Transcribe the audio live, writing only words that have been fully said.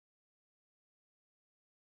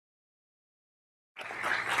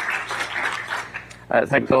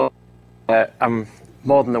Thanks all. I'm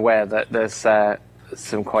more than aware that there's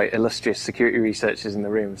some quite illustrious security researchers in the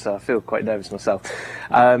room, so I feel quite nervous myself.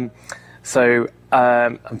 I'm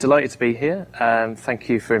delighted to be here. Thank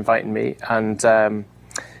you for inviting me. And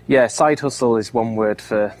yeah, side hustle is one word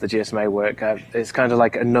for the GSMA work. It's kind of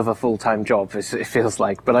like another full-time job, it feels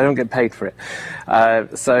like, but I don't get paid for it. I'm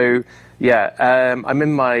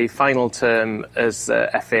in my final term as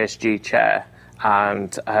FASG chair.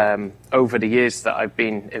 And over the years that I've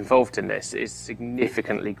been involved in this, it's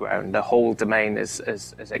significantly grown. The whole domain has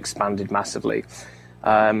expanded massively.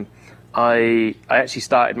 I actually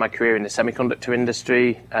started my career in the semiconductor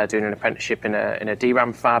industry, doing an apprenticeship in a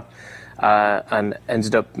DRAM fab, and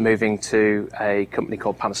ended up moving to a company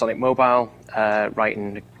called Panasonic Mobile,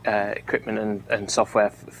 writing equipment and software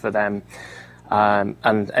for them,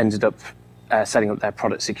 and ended up setting up their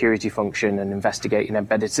product security function and investigating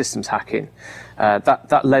embedded systems hacking.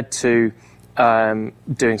 That led to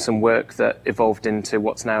doing some work that evolved into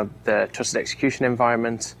what's now the trusted execution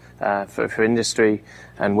environment for industry,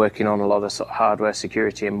 and working on a lot of, sort of hardware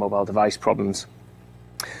security and mobile device problems.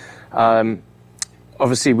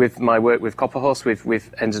 Obviously, with my work with Copperhorse,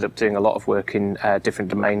 we've ended up doing a lot of work in different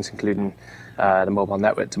domains, including the mobile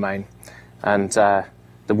network domain, and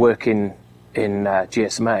the work in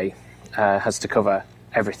GSMA has to cover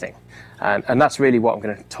everything. And that's really what I'm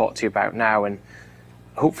going to talk to you about now, and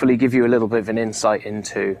hopefully give you a little bit of an insight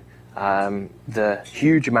into the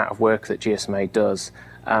huge amount of work that GSMA does,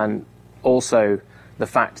 and also the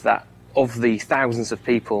fact that of the thousands of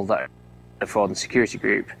people that are in the fraud and security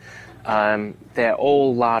group, they're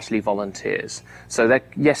all largely volunteers. So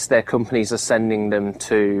yes, their companies are sending them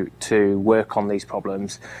to work on these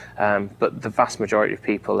problems, but the vast majority of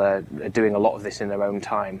people are doing a lot of this in their own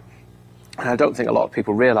time. And I don't think a lot of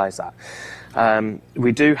people realise that.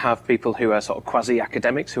 We do have people who are sort of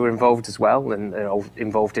quasi-academics who are involved as well, and are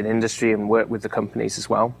involved in industry and work with the companies as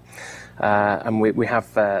well. And we have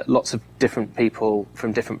lots of different people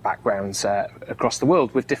from different backgrounds across the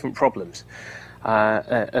world with different problems,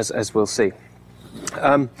 as we'll see.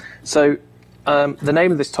 The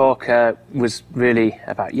name of this talk was really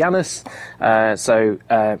about Janus.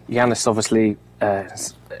 Janus obviously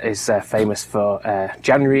is famous for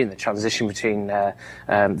January and the transition between the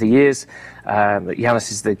years.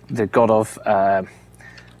 Janus is the god of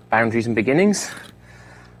boundaries and beginnings,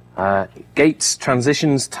 gates,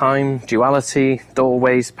 transitions, time, duality,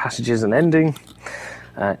 doorways, passages and ending,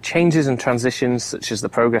 changes and transitions such as the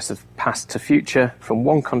progress of past to future, from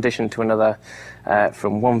one condition to another,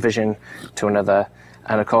 from one vision to another,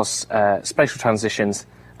 and of course spatial transitions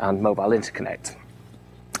and mobile interconnect,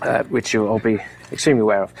 which you'll all be extremely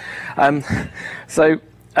aware of.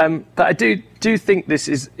 But I do think this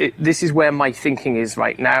is where my thinking is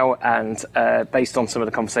right now, and based on some of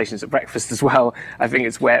the conversations at breakfast as well, I think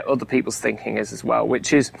it's where other people's thinking is as well,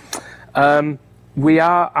 which is we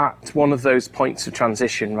are at one of those points of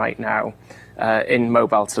transition right now in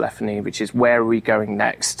mobile telephony, which is where are we going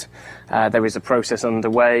next? There is a process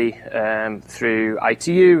underway through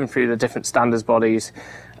ITU and through the different standards bodies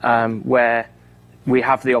where we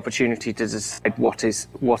have the opportunity to decide what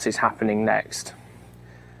is happening next.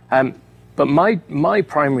 But my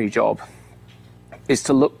primary job is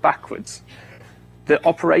to look backwards. The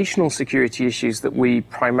operational security issues that we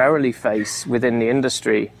primarily face within the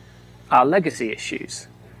industry are legacy issues.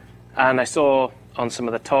 And I saw on some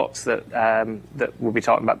of the talks that we'll be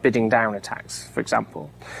talking about bidding down attacks, for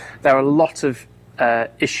example. There are a lot of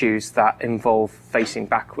issues that involve facing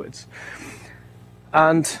backwards.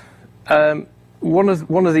 And one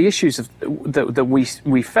of the issues that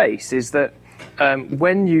we face is that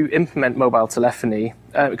when you implement mobile telephony,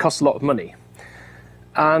 it costs a lot of money.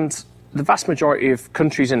 And the vast majority of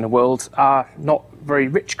countries in the world are not very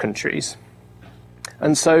rich countries.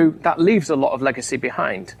 And so that leaves a lot of legacy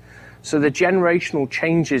behind. So the generational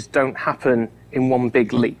changes don't happen in one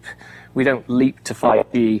big leap. We don't leap to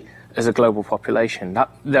 5G as a global population.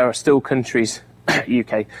 There are still countries,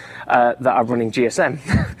 UK, that are running GSM.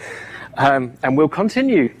 And will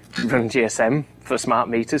continue to run GSM for smart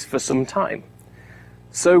meters for some time.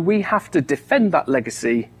 So we have to defend that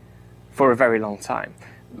legacy for a very long time.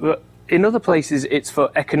 But in other places, it's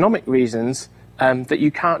for economic reasons that you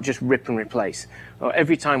can't just rip and replace. Or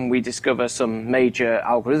every time we discover some major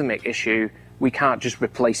algorithmic issue, we can't just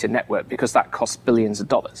replace a network because that costs billions of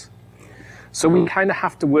dollars. So we kind of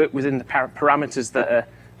have to work within the parameters that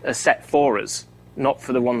are set for us, not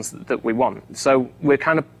for the ones that we want. So we're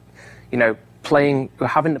kind of, we're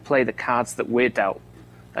having to play the cards that we're dealt,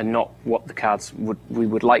 and not what the cards we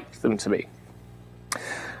would like them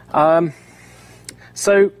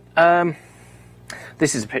the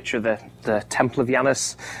This is a picture of the Temple of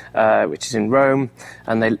Janus, which is in Rome,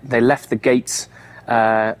 and they left the gates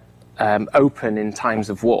open in times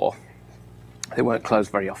of war. They weren't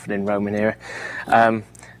closed very often in Roman era,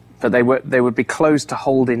 but they would be closed to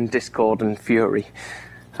hold in discord and fury.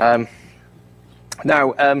 Now,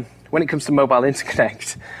 when it comes to mobile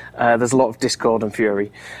interconnect, there's a lot of discord and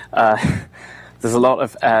fury. There's a lot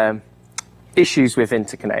of issues with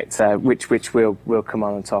interconnect, which we'll come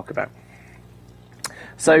on and talk about.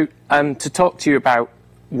 So to talk to you about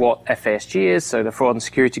what FASG is, so the Fraud and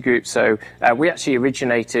Security Group. So we actually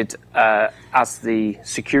originated as the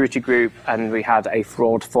security group, and we had a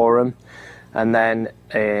fraud forum. And then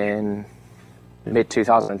in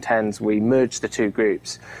mid-2010s, we merged the two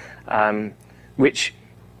groups, which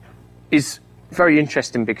is very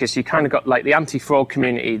interesting because you kind of got like the anti-fraud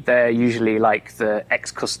community. They're usually like the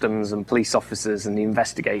ex-customs and police officers and the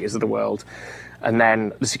investigators of the world. And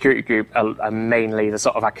then the security group are mainly the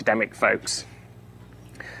sort of academic folks.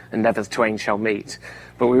 And never the twain shall meet.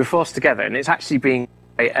 But we were forced together, and it's actually been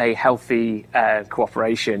a healthy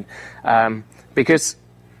cooperation, because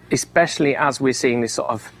especially as we're seeing this sort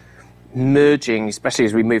of merging, especially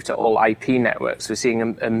as we move to all IP networks, we're seeing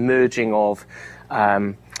a merging of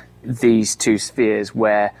these two spheres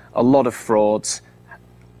where a lot of frauds,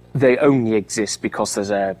 they only exist because there's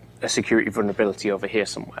a security vulnerability over here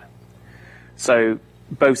somewhere. So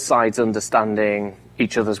both sides understanding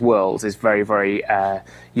each other's worlds is very, very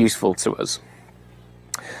useful to us.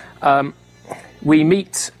 We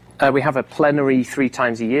meet, we have a plenary 3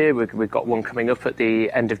 times a year. We've got one coming up at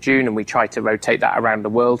the end of June, and we try to rotate that around the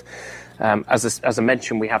world. As I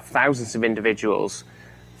mentioned, we have thousands of individuals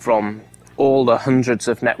from all the hundreds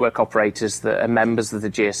of network operators that are members of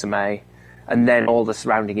the GSMA, and then all the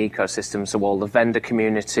surrounding ecosystems, so all the vendor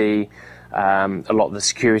community, a lot of the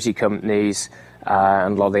security companies,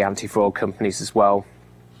 and a lot of the anti-fraud companies as well.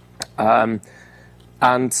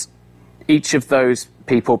 And each of those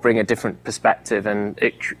people bring a different perspective, and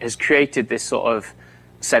it has created this sort of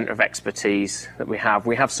center of expertise that we have.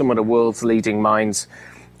 We have some of the world's leading minds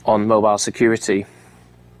on mobile security.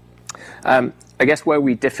 I guess where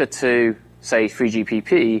we differ to, say,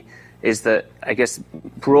 3GPP is that, I guess,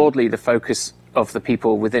 broadly the focus of the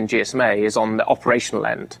people within GSMA is on the operational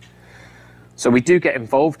end. So we do get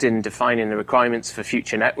involved in defining the requirements for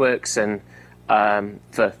future networks and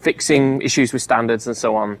for fixing issues with standards and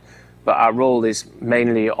so on, but our role is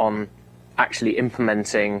mainly on actually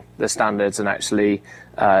implementing the standards and actually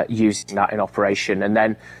using that in operation, and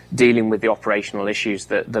then dealing with the operational issues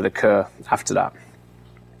that occur after that.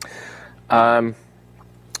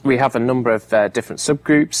 We have a number of different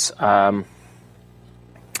subgroups.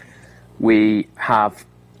 We have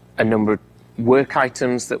a number of work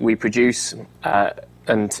items that we produce,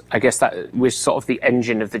 and I guess that we're sort of the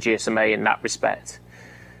engine of the GSMA in that respect,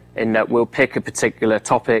 in that we'll pick a particular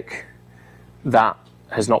topic that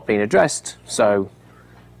has not been addressed, so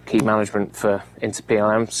key management for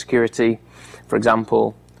inter-PLM security, for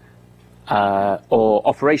example, or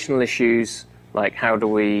operational issues like how do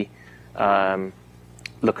we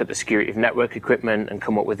look at the security of network equipment and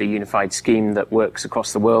come up with a unified scheme that works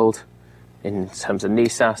across the world in terms of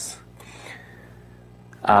NESAS.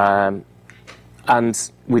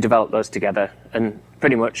 And we develop those together, and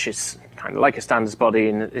pretty much it's kind of like a standards body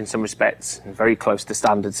in some respects, and very close to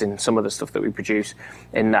standards in some of the stuff that we produce,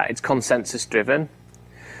 in that it's consensus driven.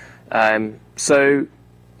 So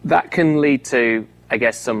that can lead to, I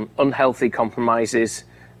guess, some unhealthy compromises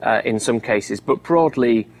in some cases, but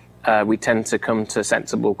broadly we tend to come to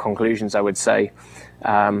sensible conclusions, I would say.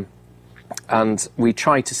 And we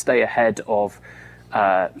try to stay ahead of,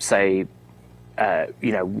 say,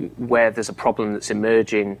 where there's a problem that's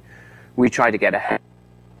emerging, we try to get ahead,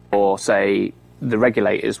 or say the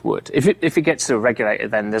regulators would. If it gets to a regulator,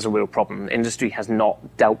 then there's a real problem. The industry has not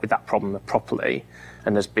dealt with that problem properly,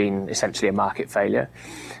 and there's been essentially a market failure.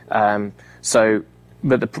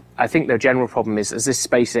 But I think the general problem is, as this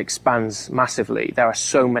space expands massively, there are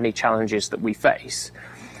so many challenges that we face,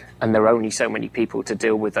 and there are only so many people to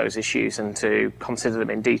deal with those issues and to consider them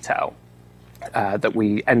in detail, that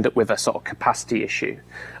we end up with a sort of capacity issue.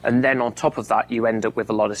 And then on top of that, you end up with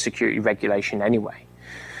a lot of security regulation anyway.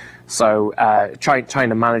 So trying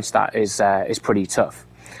to manage that is pretty tough.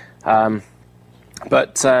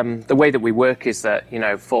 But the way that we work is that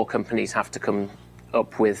 4 companies have to come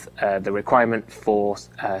up with the requirement for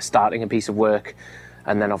starting a piece of work,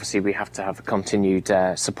 and then obviously we have to have a continued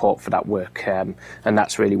support for that work, and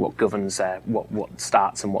that's really what governs what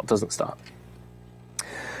starts and what doesn't start.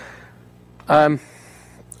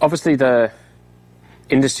 Obviously, the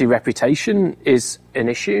industry reputation is an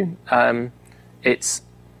issue.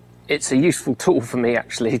 it's a useful tool for me,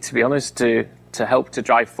 actually, to be honest, to help to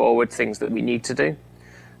drive forward things that we need to do.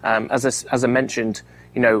 As I mentioned,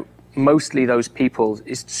 mostly those people,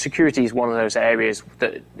 security is one of those areas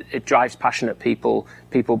that it drives passionate people.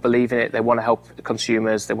 People believe in it. They want to help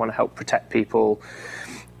consumers. They want to help protect people.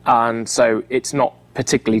 And so it's not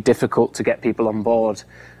particularly difficult to get people on board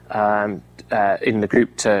in the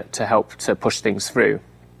group to help to push things through.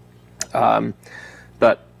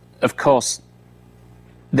 But of course,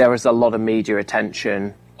 there is a lot of media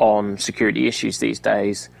attention on security issues these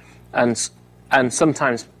days, and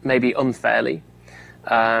sometimes maybe unfairly.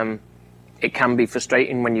 It can be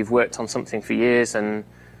frustrating when you've worked on something for years and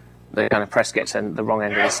the kind of press gets the wrong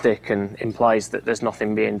end of the stick and implies that there's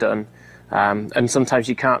nothing being done. And sometimes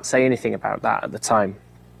you can't say anything about that at the time.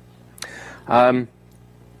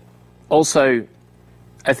 Also,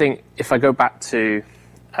 I think if I go back to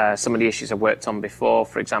some of the issues I've worked on before,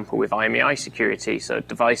 for example, with IMEI security, so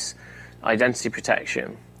device identity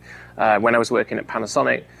protection. When I was working at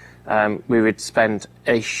Panasonic, we would spend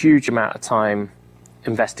a huge amount of time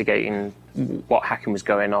investigating what hacking was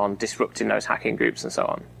going on, disrupting those hacking groups and so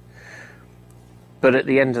on. But at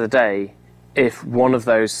the end of the day, if one of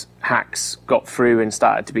those hacks got through and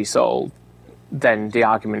started to be sold, then the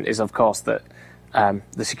argument is, of course, that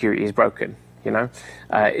the security is broken.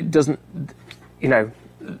 It doesn't,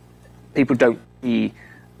 people don't see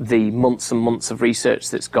the months and months of research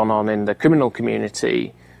that's gone on in the criminal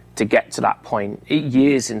community to get to that point,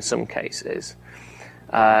 years in some cases.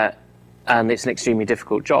 And it's an extremely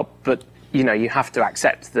difficult job. But, you have to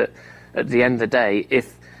accept that at the end of the day,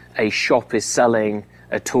 if a shop is selling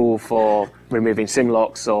a tool for removing SIM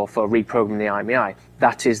locks or for reprogramming the IMEI,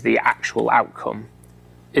 that is the actual outcome.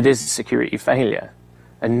 It is a security failure.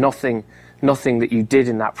 And nothing that you did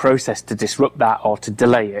in that process to disrupt that or to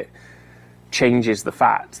delay it changes the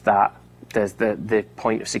fact that there's the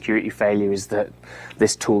point of security failure is that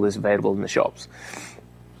this tool is available in the shops.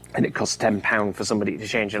 And it costs £10 for somebody to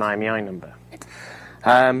change an IMEI number.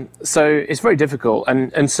 So it's very difficult.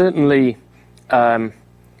 And certainly, I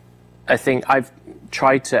think I've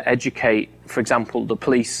tried to educate, for example, the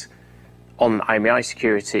police on IMEI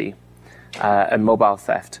security and mobile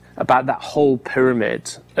theft about that whole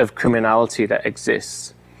pyramid of criminality that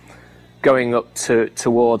exists, going up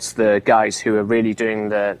towards the guys who are really doing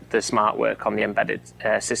the smart work on the embedded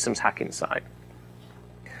systems hacking side.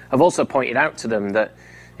 I've also pointed out to them that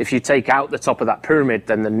if you take out the top of that pyramid,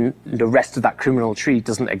 then the rest of that criminal tree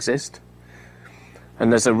doesn't exist.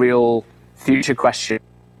 And there's a real future question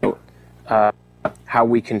how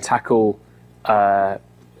we can tackle the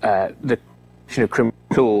criminal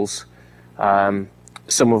tools,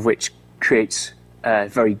 some of which creates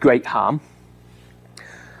very great harm.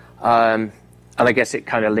 And I guess it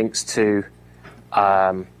kind of links to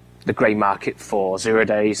the grey market for 0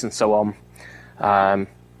 days and so on.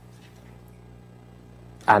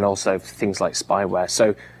 And also things like spyware.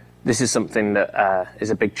 So this is something that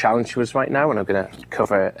is a big challenge to us right now, and I'm going to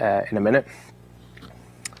cover in a minute.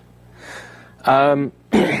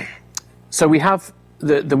 So we have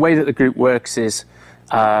the way that the group works is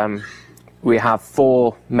we have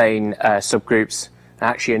 4 main subgroups.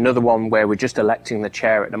 Actually, another one where we're just electing the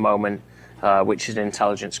chair at the moment, which is an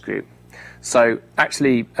intelligence group. So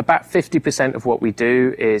actually, about 50% of what we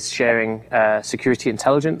do is sharing security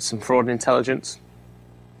intelligence and fraud intelligence.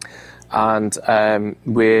 And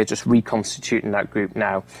we're just reconstituting that group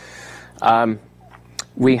now.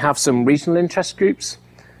 We have some regional interest groups.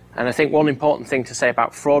 And I think one important thing to say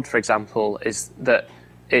about fraud, for example, is that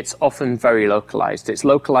it's often very localized. It's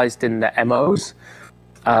localized in the MOs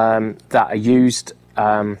that are used.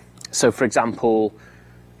 So, for example,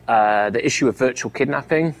 the issue of virtual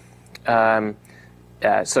kidnapping. So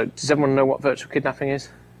does everyone know what virtual kidnapping is?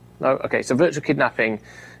 No? Okay, so virtual kidnapping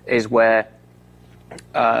is where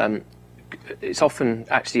it's often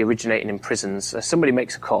actually originating in prisons. Somebody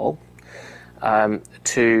makes a call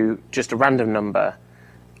to just a random number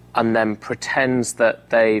and then pretends that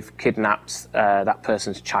they've kidnapped that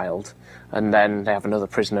person's child, and then they have another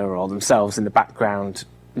prisoner or themselves in the background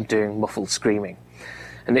doing muffled screaming.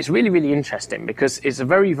 And it's really, really interesting because it's a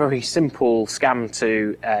very, very simple scam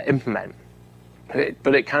to implement,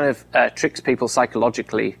 but it kind of tricks people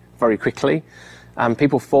psychologically very quickly, and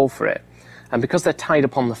people fall for it. And because they're tied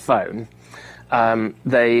up on the phone,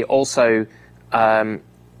 they also aren't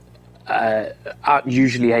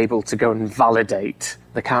usually able to go and validate.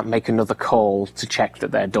 They can't make another call to check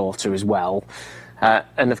that their daughter is well.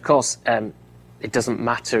 And of course, it doesn't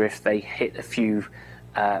matter if they hit a few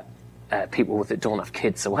people that don't have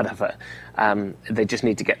kids or whatever. They just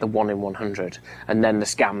need to get the 1 in 100. And then the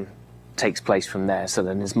scam takes place from there. So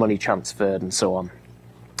then there's money transferred and so on.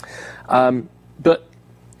 But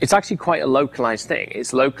it's actually quite a localized thing.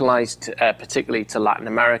 It's localized particularly to Latin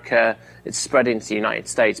America. It's spread into the United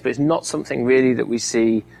States, but it's not something really that we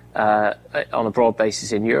see on a broad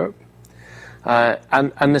basis in Europe.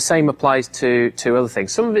 And the same applies to other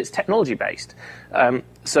things. Some of it's technology based.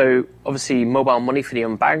 So obviously mobile money for the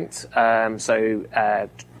unbanked.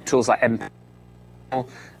 Tools like M-Pay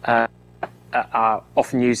are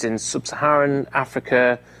often used in sub-Saharan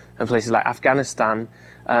Africa and places like Afghanistan.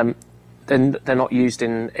 Then they're not used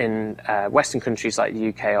in Western countries like the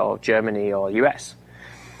UK or Germany or US.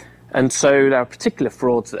 And so there are particular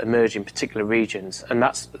frauds that emerge in particular regions, and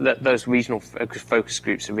those regional focus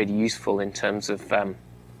groups are really useful in terms of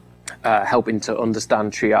helping to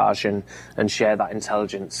understand triage and share that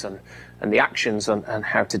intelligence and the actions and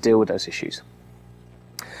how to deal with those issues.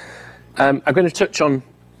 I'm going to touch on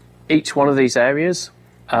each one of these areas.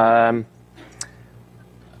 Just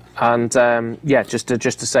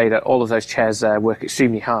to say that all of those chairs work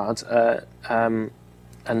extremely hard and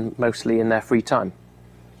mostly in their free time.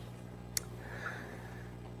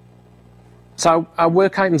 So our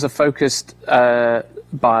work items are focused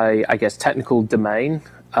by, I guess, technical domain,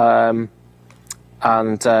 there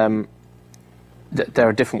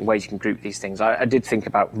are different ways you can group these things. I did think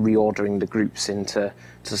about reordering the groups into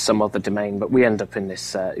some other domain, but we end up in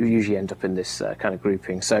this. We usually end up in this kind of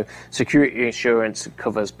grouping. So security assurance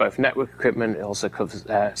covers both network equipment. It also covers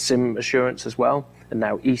SIM assurance as well, and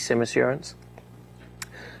now eSIM assurance.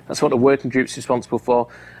 That's what the working group's responsible for.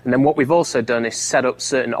 And then what we've also done is set up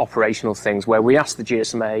certain operational things where we ask the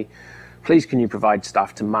GSMA, please can you provide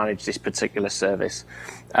staff to manage this particular service?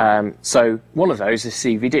 So one of those is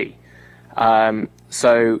CVD. I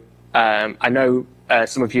know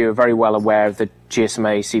some of you are very well aware of the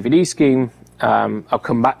GSMA CVD scheme. I'll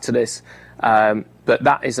come back to this, but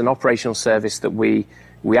that is an operational service that we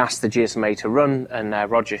ask the GSMA to run, and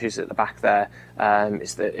Roger, who's at the back there,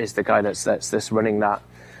 is the guy that's running that.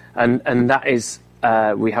 And that is,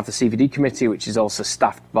 we have the CVD committee, which is also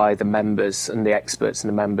staffed by the members and the experts and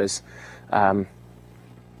the members.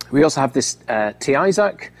 We also have this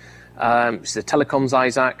TISAC, which is the Telecoms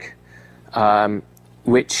ISAC,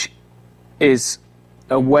 which is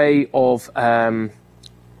a way of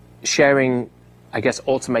sharing, I guess,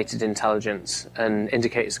 automated intelligence and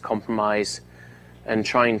indicators of compromise and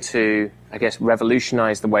trying to, I guess,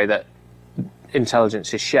 revolutionize the way that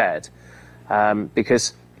intelligence is shared.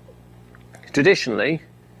 Because traditionally,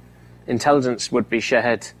 intelligence would be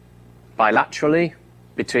shared bilaterally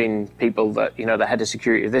between people that, the head of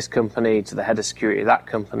security of this company to the head of security of that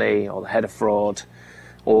company, or the head of fraud,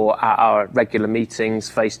 or at our regular meetings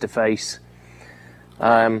face-to-face.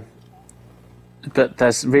 But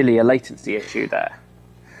there's really a latency issue there.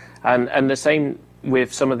 And the same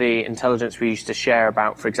with some of the intelligence we used to share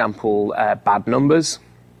about, for example, bad numbers.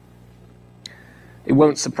 It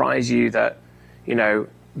won't surprise you that,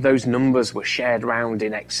 those numbers were shared around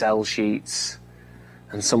in Excel sheets,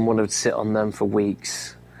 and someone would sit on them for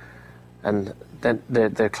weeks. And then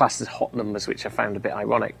they're classed as hot numbers, which I found a bit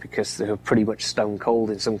ironic because they were pretty much stone cold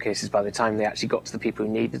in some cases by the time they actually got to the people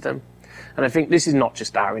who needed them. And I think this is not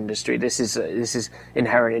just our industry. This is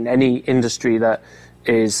inherent in any industry that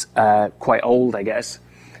is quite old, I guess,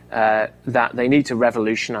 that they need to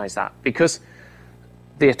revolutionize that, because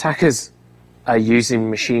the attackers are using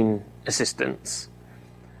machine assistance.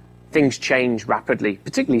 Things change rapidly,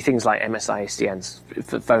 particularly things like MSI SDNs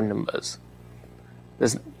for phone numbers.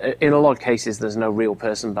 In a lot of cases, there's no real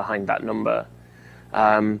person behind that number.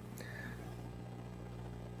 The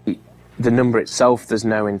number itself, there's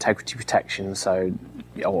no integrity protection,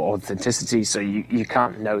 or authenticity, so you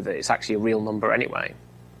can't know that it's actually a real number anyway.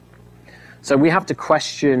 So we have to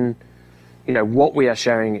question, what we are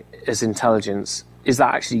sharing as intelligence. Is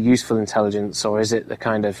that actually useful intelligence, or is it the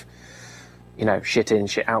kind of, shit in,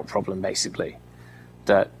 shit out problem, basically?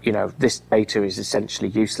 That, this data is essentially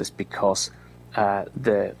useless because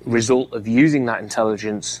the result of using that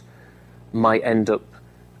intelligence might end up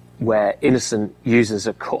where innocent users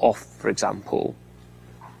are cut off, for example,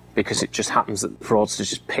 because it just happens that the fraudsters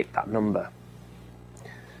just pick that number.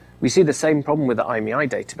 We see the same problem with the IMEI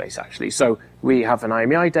database, actually. So we have an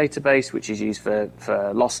IMEI database, which is used for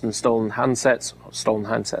lost and stolen handsets,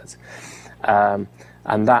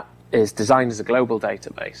 and that is designed as a global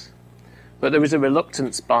database. But there is a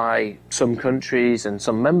reluctance by some countries and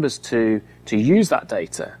some members to use that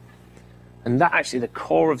data. And that actually, the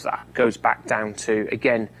core of that goes back down to,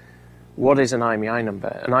 again, what is an IMEI number?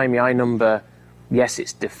 An IMEI number, yes,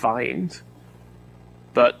 it's defined,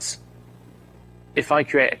 but if I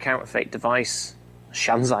create a counterfeit device, a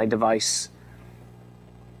Shanzai device,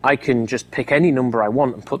 I can just pick any number I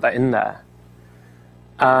want and put that in there.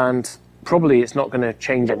 and probably it's not going to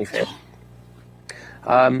change anything.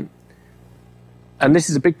 And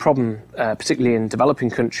this is a big problem, particularly in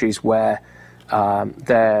developing countries where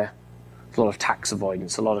there's a lot of tax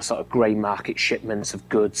avoidance, a lot of sort of grey market shipments of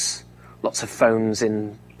goods, lots of phones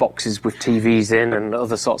in boxes with TVs in and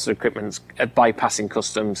other sorts of equipment bypassing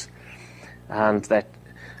customs, and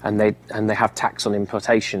they have tax on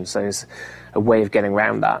importation. So there's a way of getting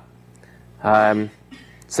around that.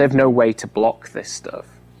 So they have no way to block this stuff.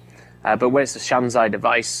 But when it's a Shanzai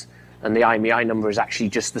device and the IMEI number is actually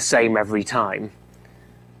just the same every time,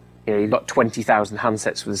 you've got 20,000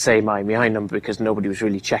 handsets with the same IMEI number because nobody was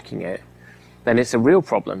really checking it, then it's a real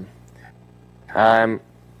problem.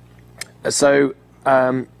 So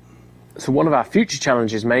one of our future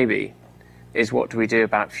challenges maybe is, what do we do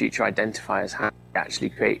about future identifiers? How do we actually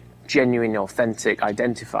create genuine, authentic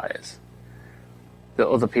identifiers that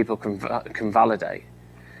other people can validate?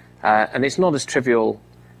 And it's not as trivial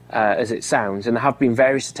as it sounds, and there have been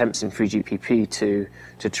various attempts in 3GPP to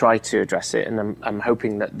try to address it, and I'm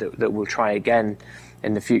hoping that we'll try again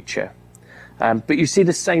in the future. But you see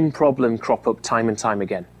the same problem crop up time and time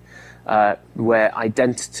again, where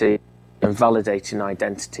identity and validating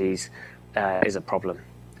identities is a problem.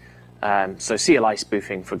 So CLI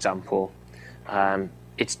spoofing, for example,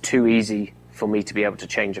 it's too easy for me to be able to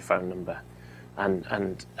change a phone number,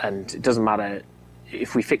 and it doesn't matter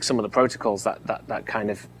if we fix some of the protocols, that kind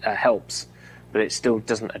of helps, but it still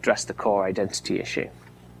doesn't address the core identity issue.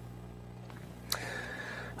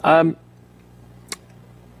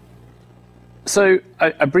 So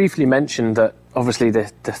I briefly mentioned that obviously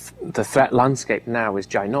the threat landscape now is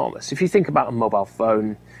ginormous. If you think about a mobile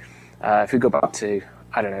phone, if we go back to,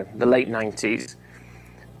 I don't know, the late 90s,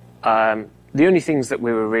 the only things that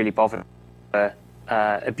we were really bothered were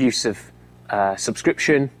abuse of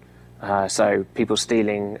subscription, so people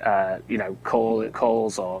stealing,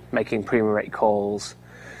 calls or making premium rate calls,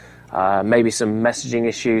 maybe some messaging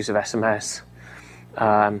issues of SMS.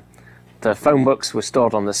 The phone books were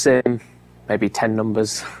stored on the SIM, maybe 10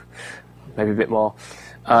 numbers, maybe a bit more.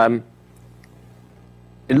 It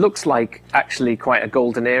looks like actually quite a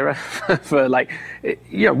golden era for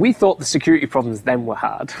we thought the security problems then were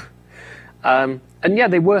hard. And yeah,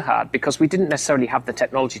 they were hard because we didn't necessarily have the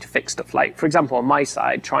technology to fix stuff. Like, for example, on my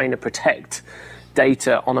side, trying to protect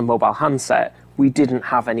data on a mobile handset, we didn't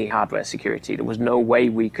have any hardware security. There was no way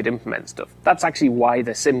we could implement stuff. That's actually why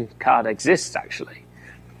the SIM card exists, actually,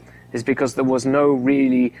 is because there was no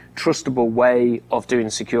really trustable way of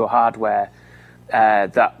doing secure hardware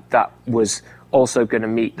that was also going to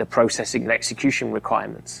meet the processing and execution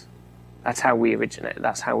requirements. That's how we originated.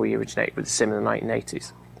 That's how we originated with the SIM in the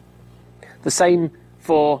 1980s. The same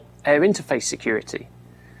for air interface security.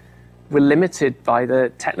 We're limited by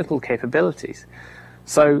the technical capabilities.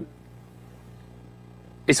 So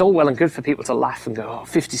it's all well and good for people to laugh and go, oh,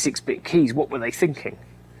 56-bit keys, what were they thinking?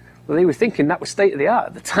 Well, they were thinking that was state of the art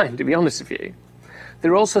at the time, to be honest with you.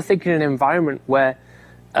 They're also thinking in an environment where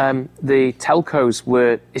the telcos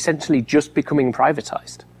were essentially just becoming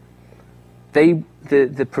privatized. The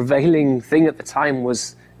prevailing thing at the time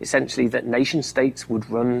was essentially that nation states would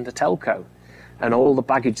run the telco and all the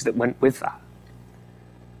baggage that went with that.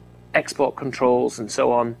 Export controls and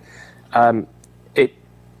so on.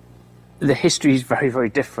 The history is very, very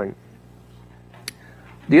different.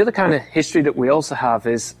 The other kind of history that we also have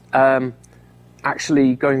is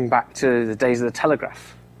actually going back to the days of the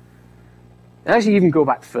telegraph. And actually even go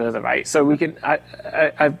back further, right? So we can,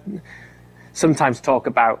 I sometimes talk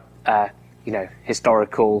about, very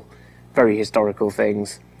historical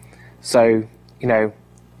things. So, do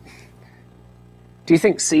you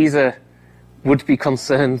think Caesar would be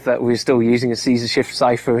concerned that we're still using a Caesar shift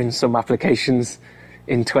cipher in some applications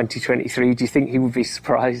in 2023? Do you think he would be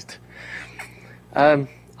surprised? I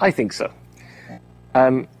think so.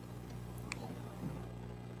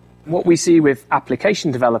 What we see with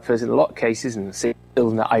application developers in a lot of cases, and still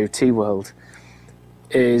in the IoT world,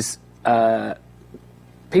 is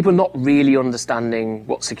people not really understanding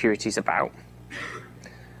what security is about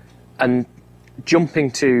and jumping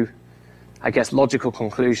to, I guess, logical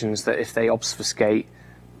conclusions that if they obfuscate,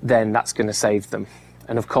 then that's going to save them.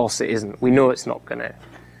 And of course it isn't. We know it's not going to.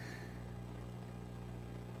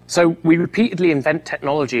 So we repeatedly invent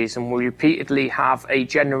technologies, and we repeatedly have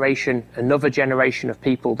another generation of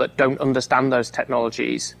people that don't understand those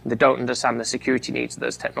technologies. They don't understand the security needs of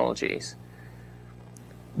those technologies,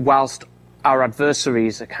 whilst our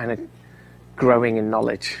adversaries are kind of growing in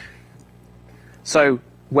knowledge. So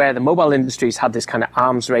where the mobile industry's had this kind of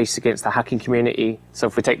arms race against the hacking community, so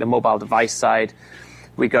if we take the mobile device side,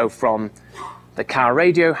 we go from the car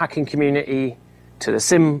radio hacking community to the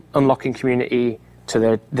SIM unlocking community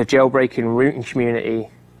to the jailbreaking routing community.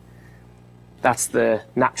 That's the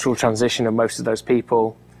natural transition of most of those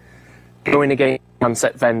people. Going against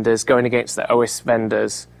handset vendors, going against the OS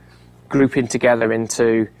vendors, grouping together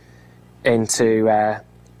into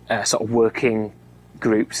sort of working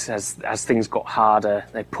groups as things got harder.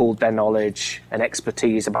 They pooled their knowledge and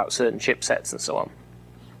expertise about certain chipsets and so on.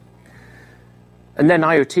 And then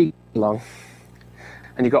IoT came along,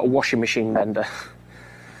 and you've got a washing machine vendor.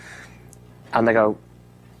 And they go,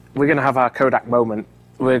 we're going to have our Kodak moment.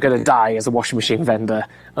 We're going to die as a washing machine vendor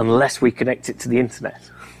unless we connect it to the internet.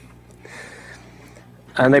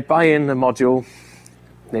 And they buy in the module.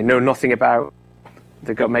 They know nothing about.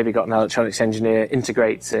 They've maybe got an electronics engineer,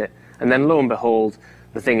 integrates it, and then lo and behold,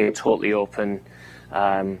 the thing is totally open.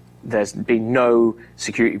 There's been no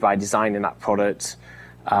security by design in that product.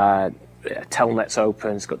 Telnet's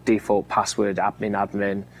open. It's got default password,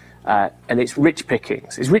 admin. And it's rich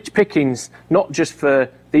pickings. It's rich pickings not just for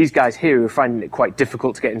these guys here who are finding it quite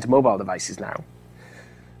difficult to get into mobile devices now,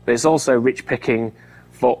 but it's also rich picking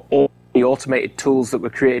for all the automated tools that were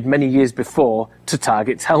created many years before to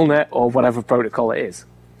target Telnet or whatever protocol it is.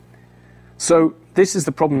 So this is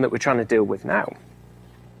the problem that we're trying to deal with now.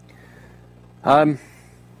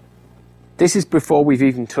 This is before we've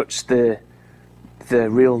even touched the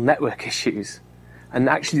real network issues. And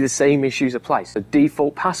actually the same issues apply. So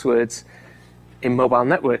default passwords in mobile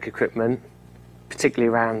network equipment, particularly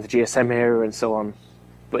around the GSMA era and so on,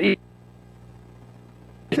 but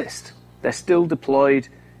exist. They're still deployed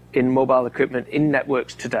in mobile equipment in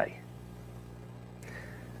networks today.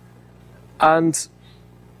 And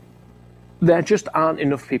there just aren't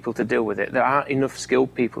enough people to deal with it. There aren't enough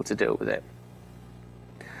skilled people to deal with it.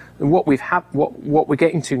 And what we're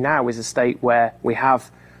getting to now is a state where we have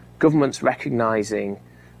governments recognizing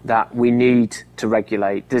that we need to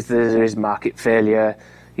regulate. There is market failure.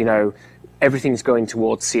 You know, everything's going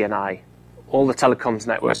towards CNI. All the telecoms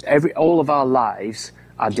networks, all of our lives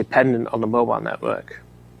are dependent on the mobile network.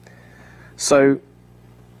 So,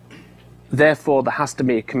 therefore, there has to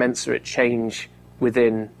be a commensurate change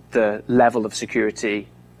within the level of security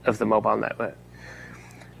of the mobile network.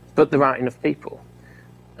 But there aren't enough people.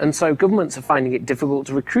 And so governments are finding it difficult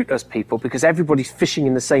to recruit those people because everybody's fishing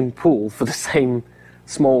in the same pool for the same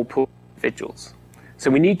small pool of individuals. So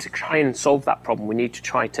we need to try and solve that problem. We need to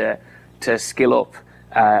try to skill up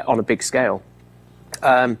on a big scale.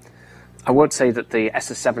 I won't say that the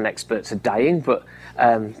SS7 experts are dying, but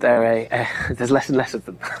there's less and less of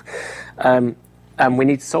them. And we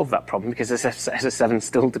need to solve that problem because SS7 is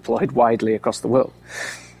still deployed widely across the world.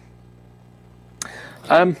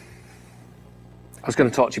 I was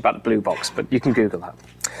going to talk to you about the blue box, but you can Google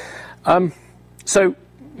that. So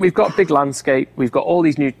we've got a big landscape. We've got all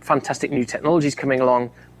these fantastic new technologies coming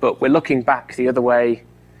along, but we're looking back the other way,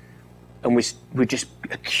 and we're just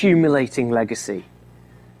accumulating legacy.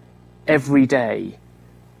 Every day,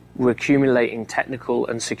 we're accumulating technical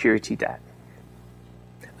and security debt.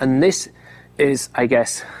 And this is, I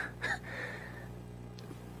guess,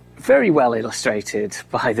 very well illustrated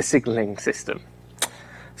by the signaling system.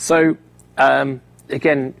 So,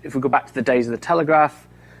 again, if we go back to the days of the telegraph,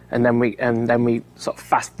 and then we sort of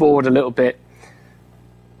fast forward a little bit.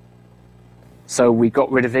 So we got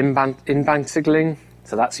rid of in-band signaling.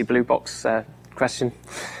 So that's your blue box question.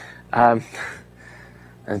 And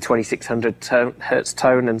 2600 hertz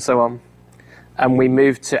tone and so on. And we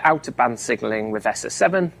moved to out-of-band signaling with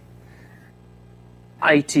SS7.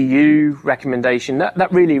 ITU recommendation,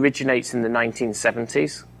 that really originates in the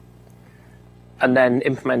 1970s. And then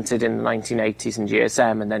implemented in the 1980s in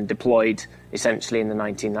GSM, and then deployed essentially in the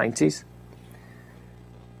 1990s.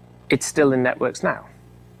 It's still in networks now.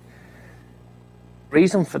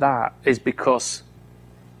 Reason for that is because,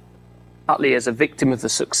 partly as a victim of the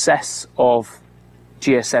success of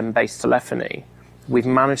GSM-based telephony, we've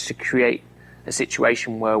managed to create a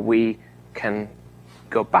situation where we can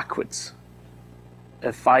go backwards. A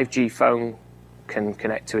 5G phone can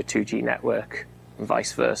connect to a 2G network, and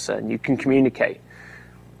vice versa, and you can communicate,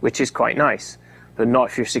 which is quite nice, but not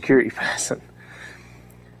if you're a security person.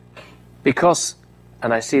 Because,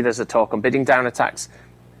 and I see there's a talk on bidding down attacks,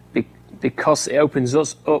 because it opens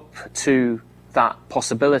us up to that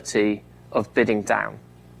possibility of bidding down.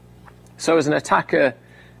 So as an attacker,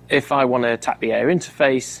 if I want to attack the air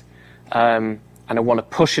interface, and I want to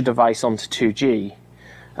push a device onto 2G,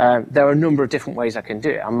 there are a number of different ways I can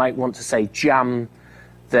do it. I might want to, say, jam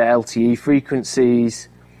the LTE frequencies,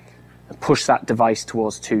 push that device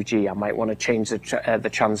towards 2G. I might want to change the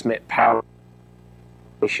transmit power.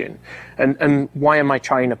 And why am I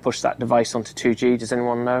trying to push that device onto 2G? Does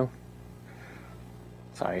anyone know?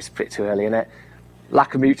 Sorry, it's a bit too early in it.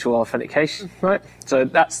 lack of mutual authentication, right? So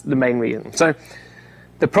that's the main reason. So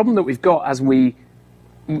the problem that we've got as we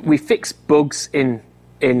fix bugs in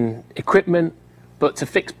equipment, but to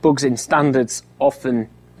fix bugs in standards often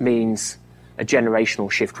means a generational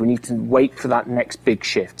shift. We need to wait for that next big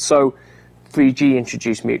shift. So 3G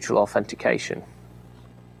introduced mutual authentication.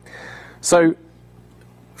 So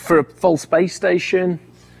for a false base station,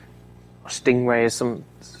 or Stingray as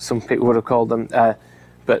some people would have called them,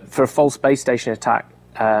 but for a false base station attack,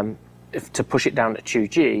 to push it down to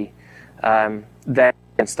 2G, then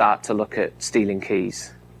you can start to look at stealing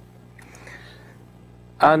keys.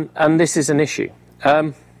 And this is an issue.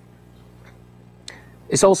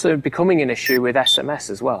 It's also becoming an issue with SMS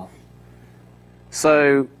as well.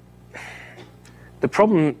 So the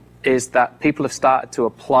problem is that people have started to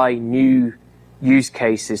apply new use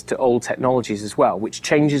cases to old technologies as well, which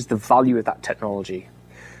changes the value of that technology.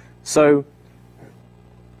 So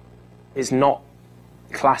it's not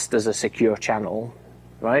classed as a secure channel,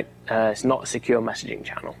 right? It's not a secure messaging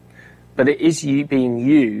channel. But it is being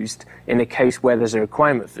used in a case where there's a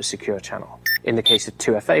requirement for a secure channel, in the case of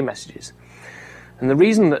 2FA messages. And the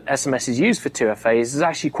reason that SMS is used for 2FA is it's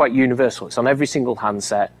actually quite universal. It's on every single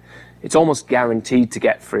handset. It's almost guaranteed to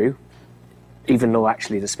get through, even though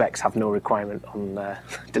actually the specs have no requirement on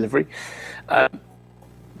delivery.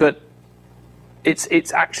 But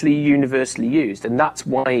it's actually universally used, and that's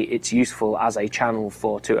why it's useful as a channel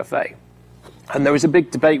for 2FA. And there is a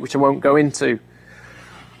big debate, which I won't go into,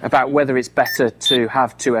 about whether it's better to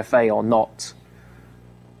have 2FA or not.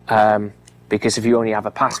 Because if you only have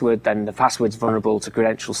a password, then the password's vulnerable to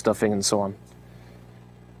credential stuffing and so on.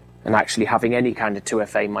 And actually having any kind of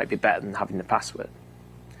 2FA might be better than having the password.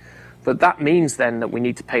 But that means then that we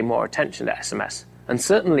need to pay more attention to SMS. And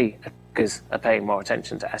certainly attackers are paying more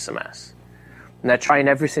attention to SMS. And they're trying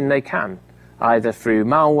everything they can, either through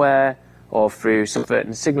malware or through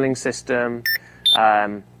subverting the signaling system.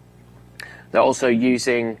 They're also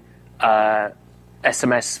using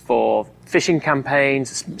SMS for phishing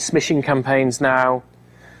campaigns, smishing campaigns now.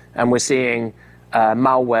 And we're seeing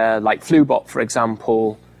malware like FluBot, for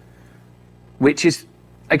example, which is,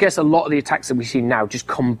 I guess, a lot of the attacks that we see now just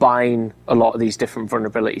combine a lot of these different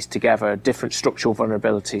vulnerabilities together, different structural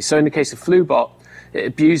vulnerabilities. So in the case of FluBot, it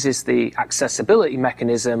abuses the accessibility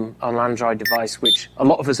mechanism on an Android device, which a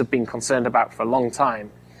lot of us have been concerned about for a long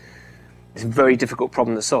time. It's a very difficult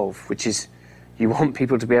problem to solve, which is you want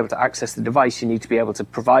people to be able to access the device, you need to be able to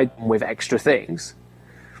provide them with extra things,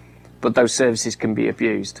 but those services can be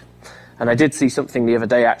abused. And I did see something the other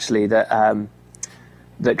day, actually, that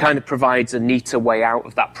that kind of provides a neater way out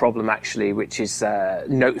of that problem, actually, which is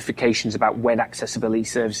notifications about when accessibility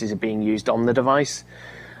services are being used on the device.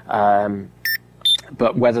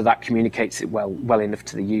 But whether that communicates it well enough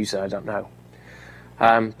to the user, I don't know.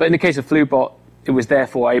 But in the case of FluBot, it was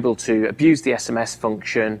therefore able to abuse the SMS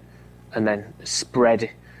function and then spread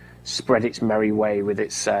its merry way with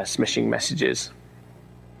its smishing messages.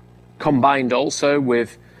 Combined also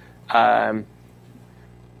with, I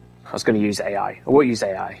was going to use AI. I won't use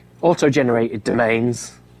AI. Auto-generated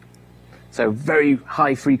domains. So very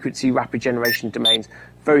high frequency, rapid generation domains,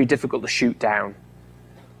 very difficult to shoot down.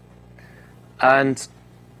 And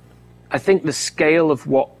I think the scale of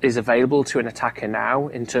what is available to an attacker now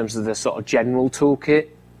in terms of the sort of general toolkit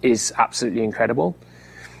is absolutely incredible.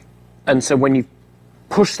 And so when you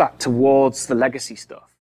push that towards the legacy stuff,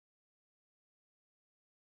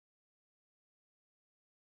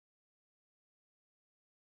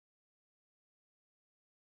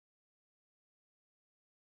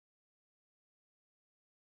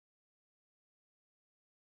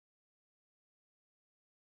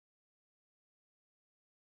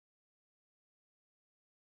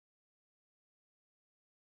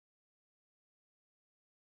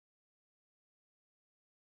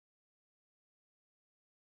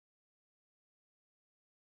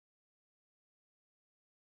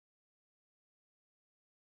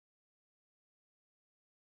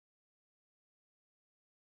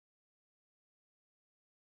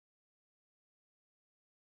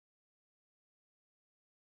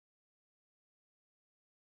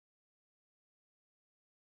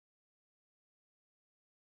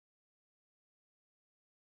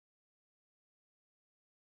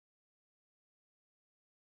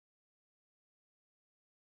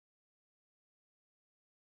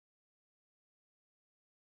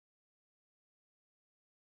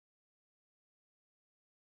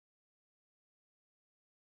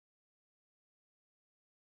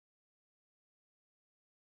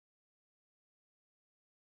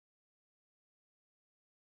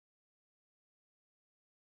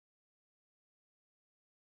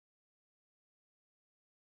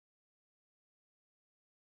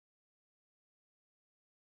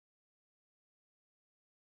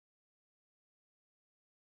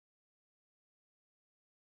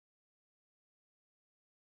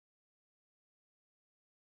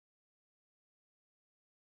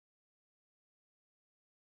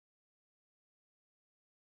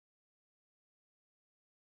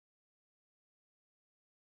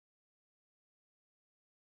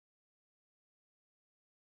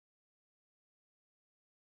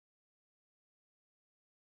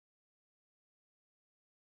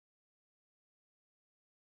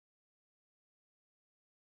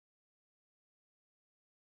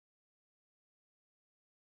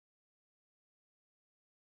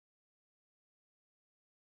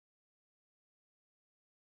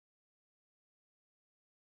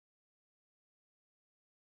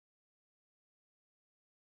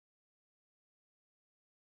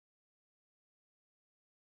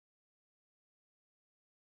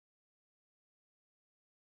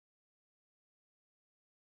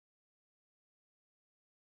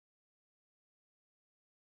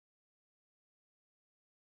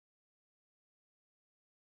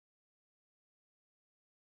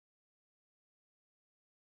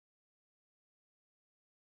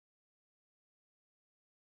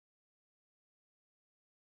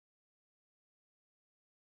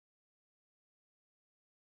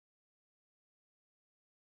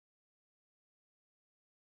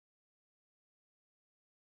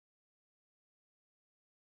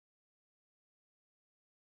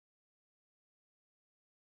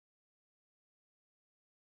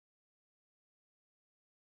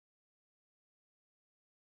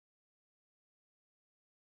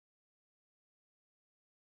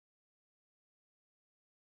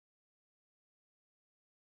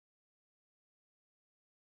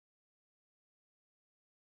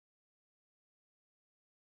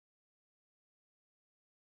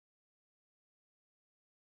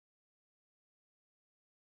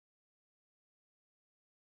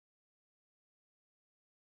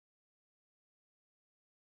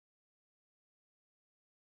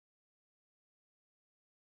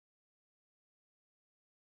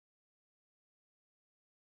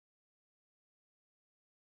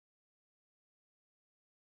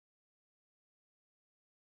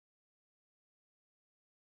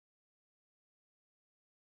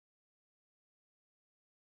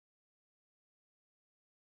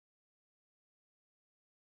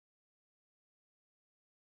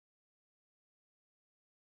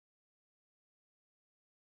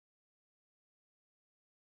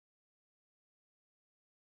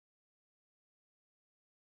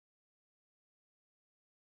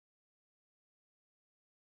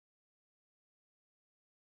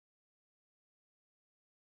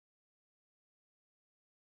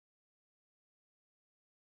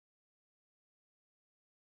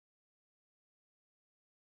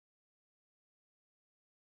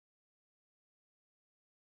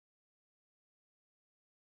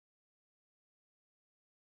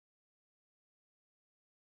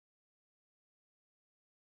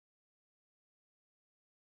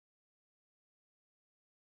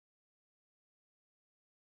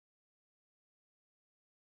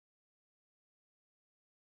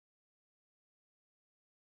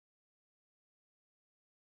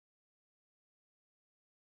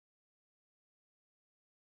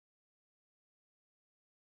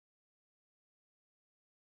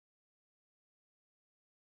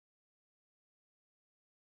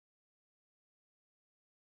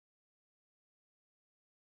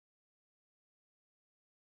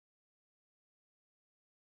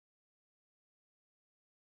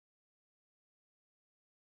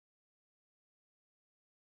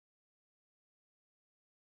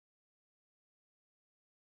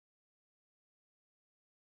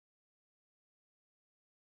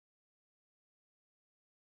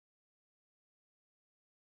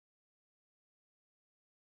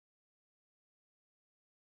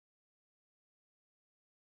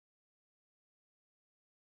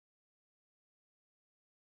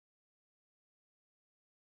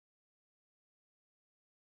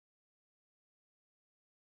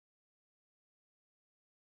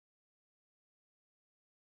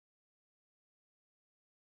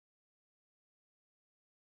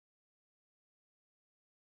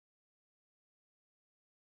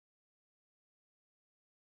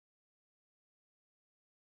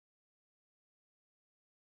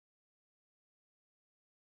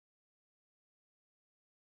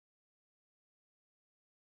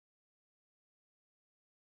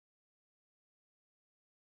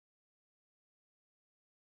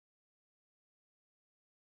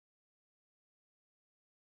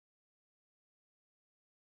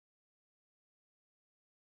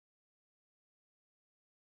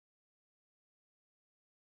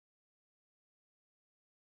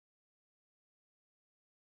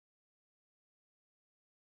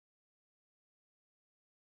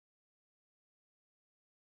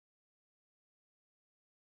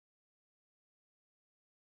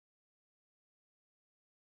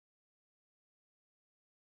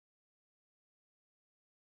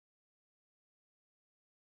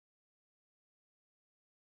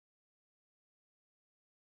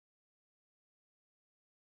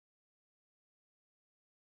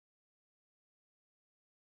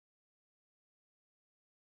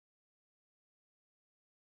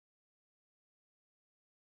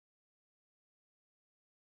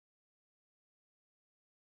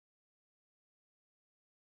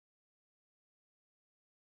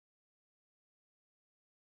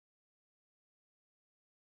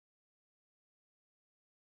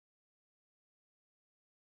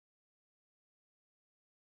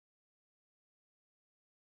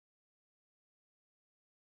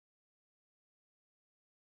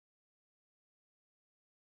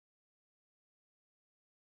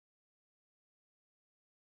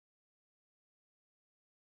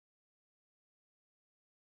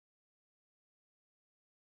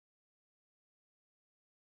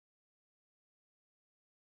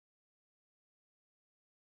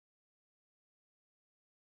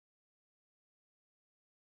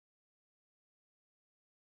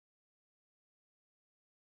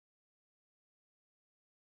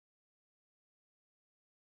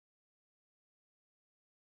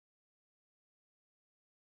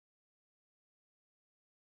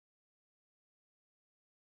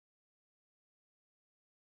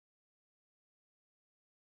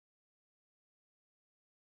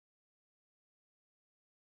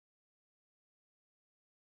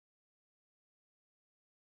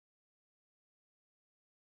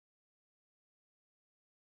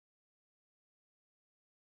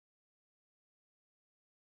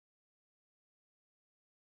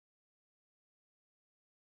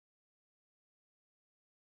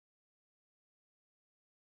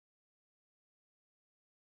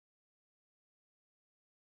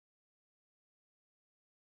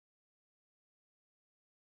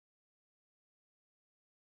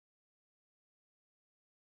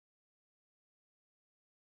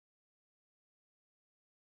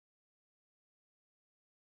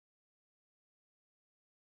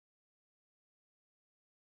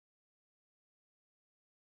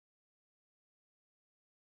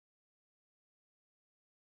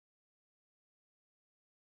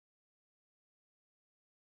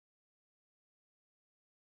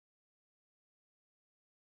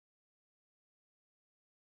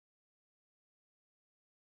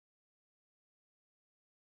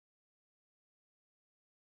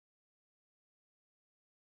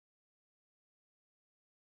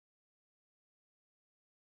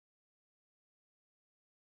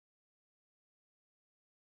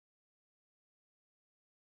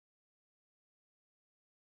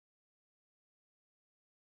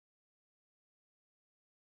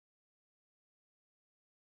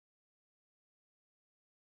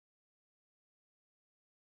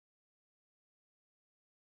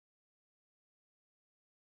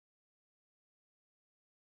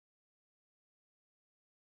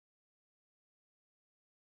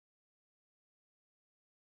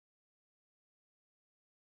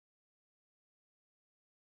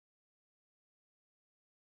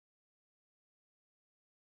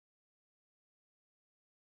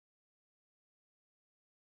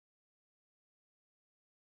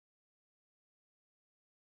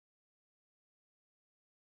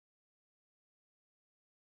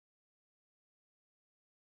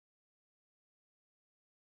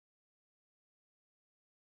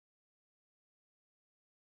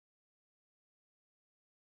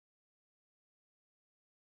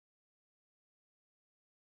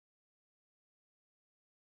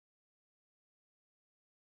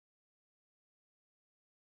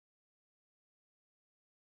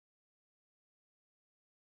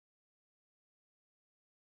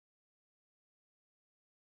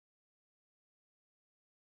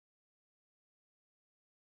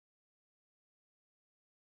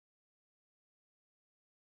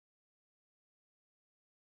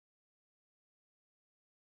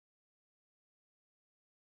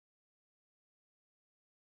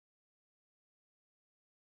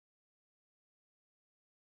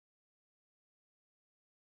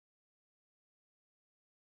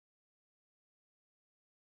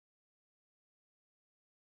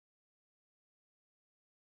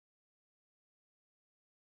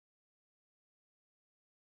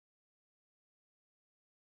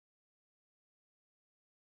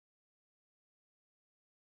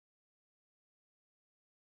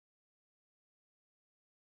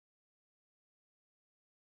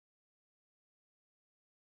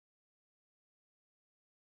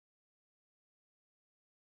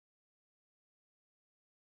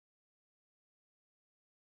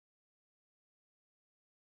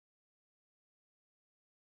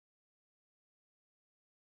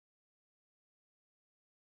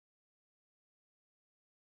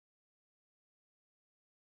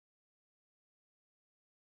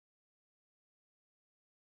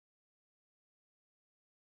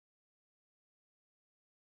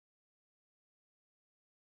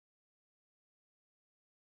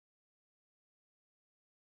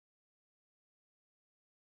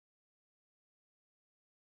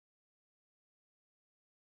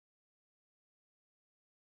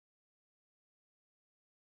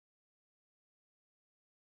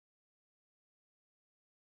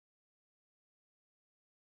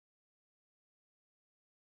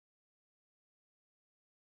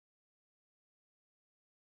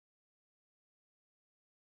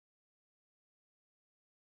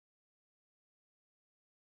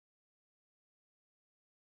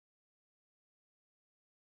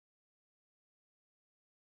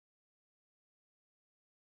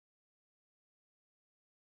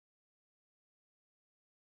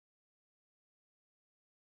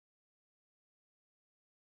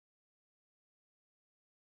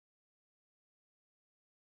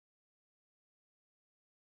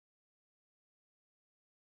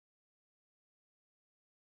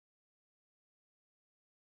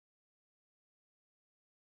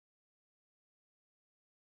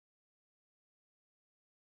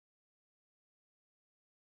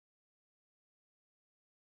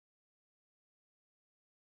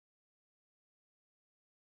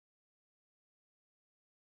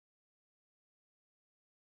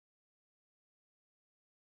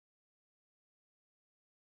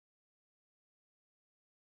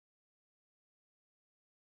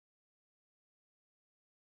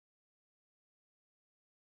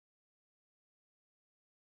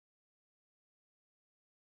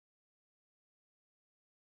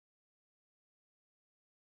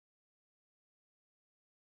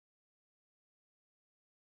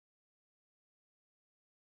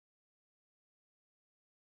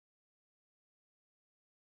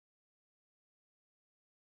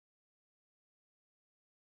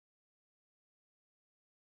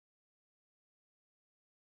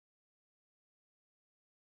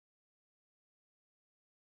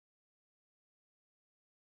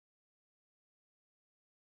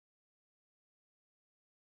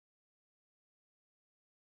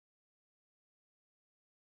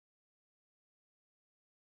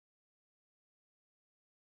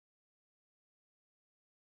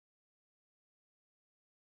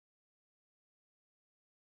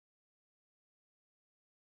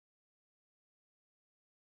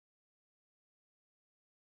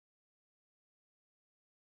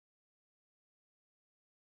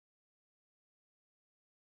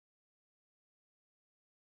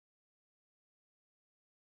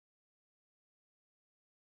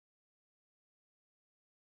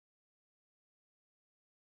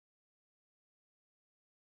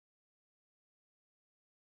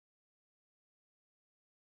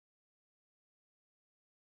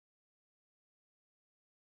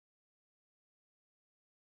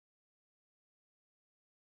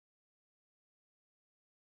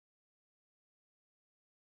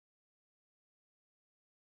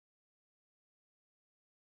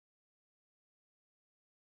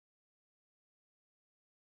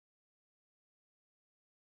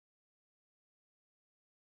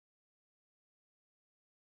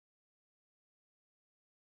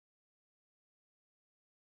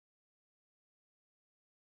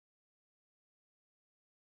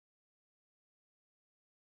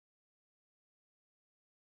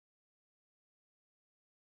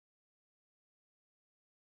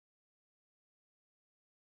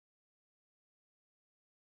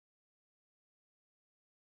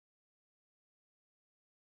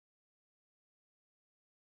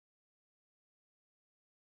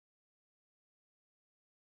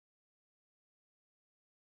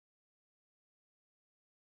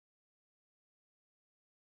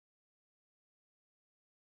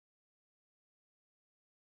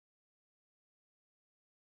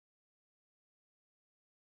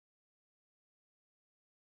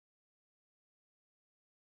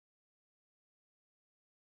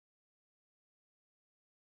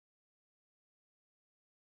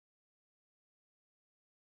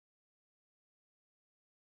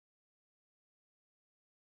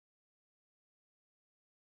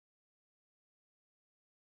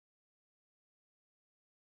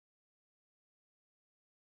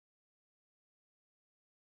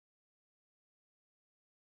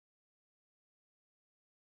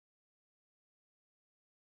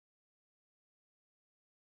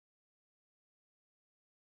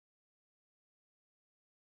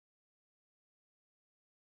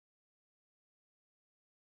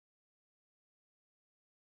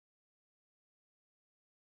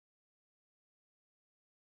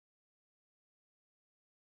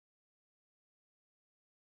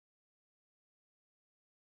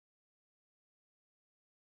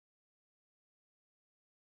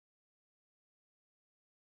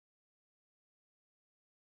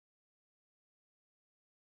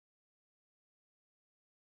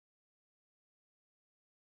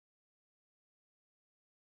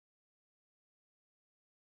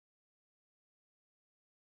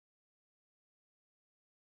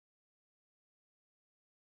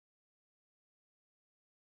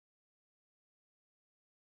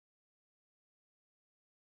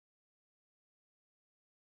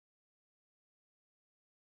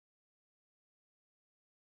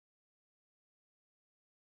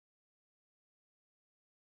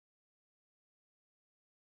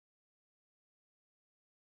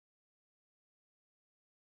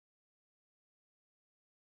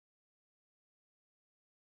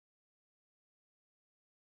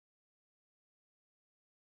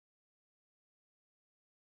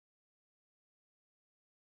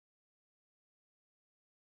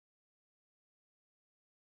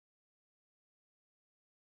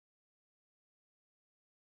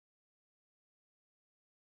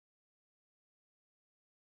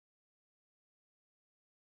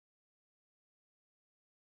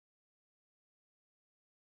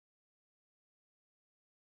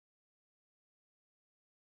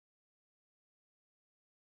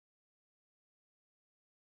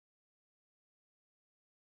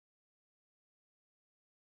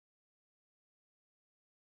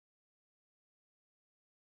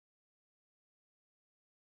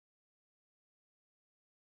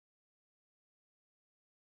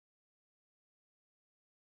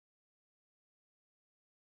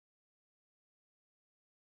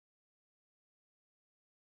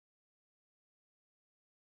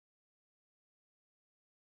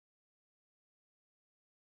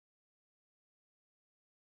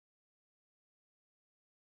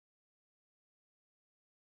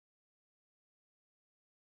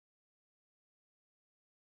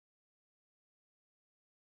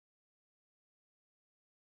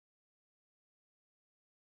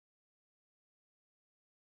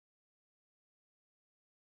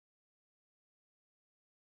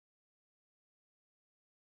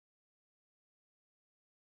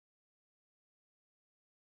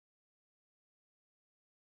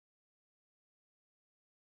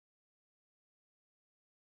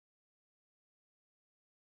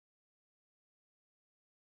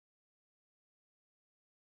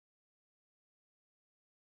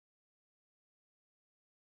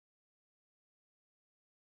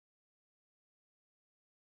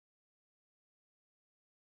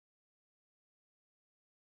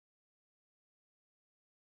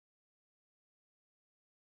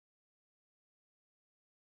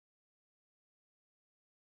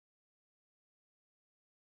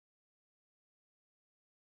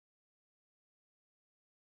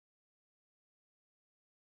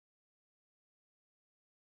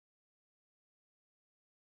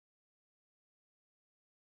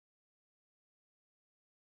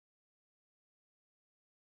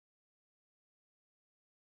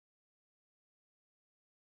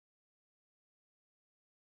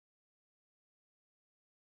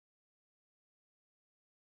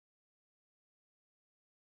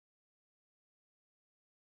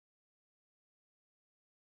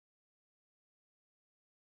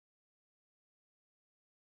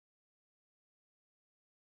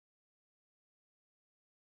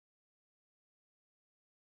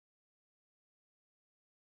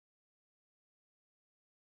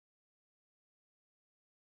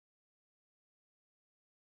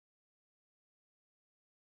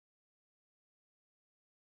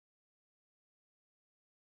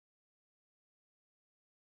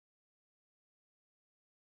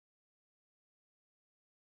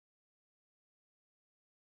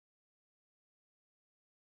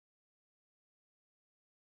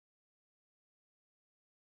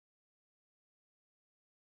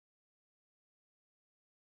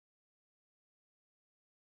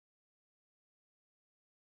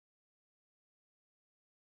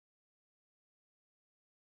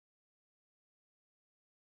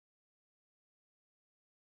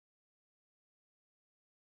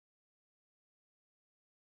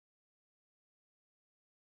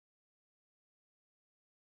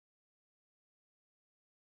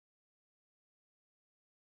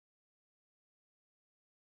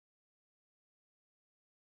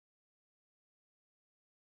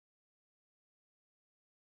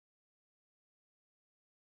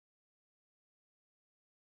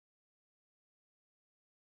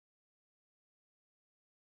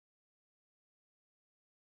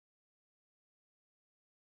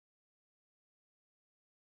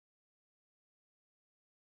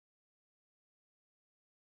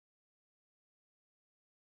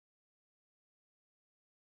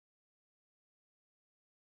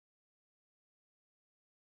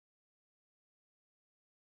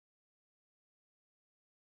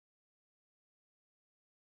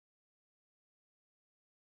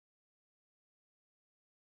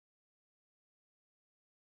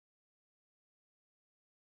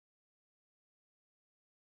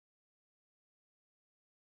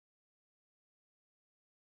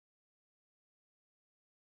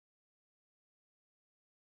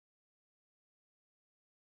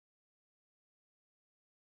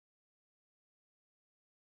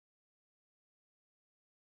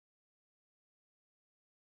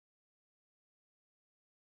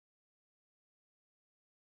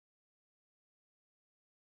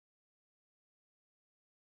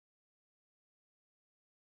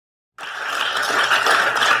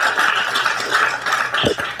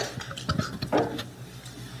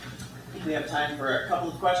 have time for a couple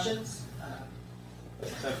of questions.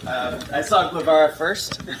 I saw Guevara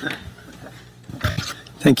first.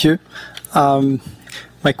 Thank you.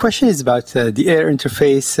 My question is about the air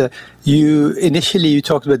interface. Initially you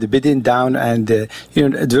talked about the bidding down, and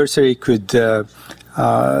an adversary could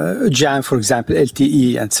jam, for example,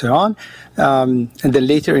 LTE and so on. And then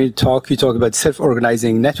later in the talk, you talk about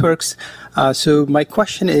self-organizing networks. So my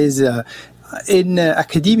question is, in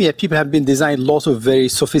academia, people have been designing lots of very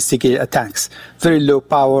sophisticated attacks, very low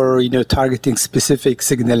power, targeting specific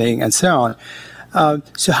signaling and so on.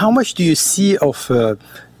 So how much do you see of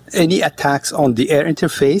any attacks on the air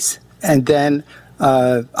interface? And then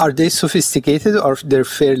are they sophisticated, or they're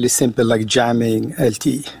fairly simple, like jamming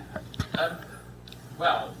LTE?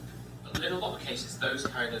 Well, in a lot of cases, those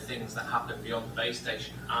kind of things that happen beyond the base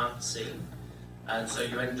station aren't seen, and so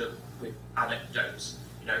you end up with anecdotes.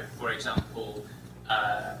 For example,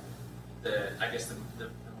 I guess the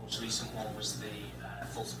most recent one was the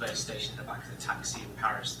false base station in the back of the taxi in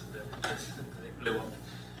Paris that it blew up.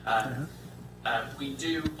 We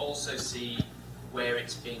do also see where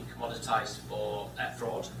it's being commoditized for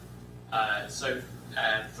fraud. For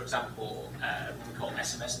example, we call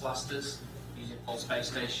SMS blasters using false base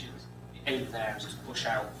stations. The aim there is to push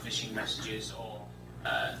out phishing messages or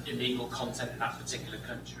illegal content in that particular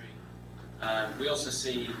country. We also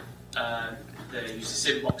see the use of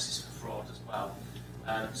SIM boxes for fraud as well.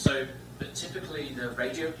 But typically the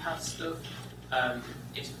radio path stuff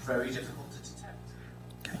is very difficult to detect.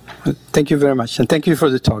 Okay. Well, thank you very much, and thank you for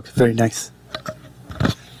the talk. Very nice.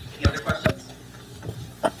 Any other questions?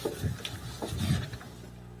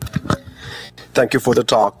 Thank you for the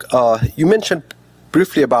talk. You mentioned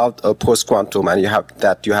briefly about post-quantum, and you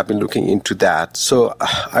have been looking into that. So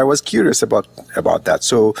I was curious about that.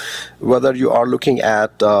 So whether you are looking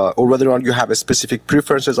at, or whether or not you have a specific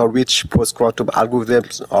preferences, or which post-quantum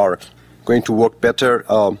algorithms are going to work better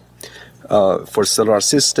for cellular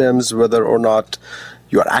systems, whether or not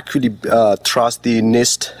you are actually trust the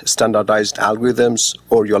NIST standardized algorithms,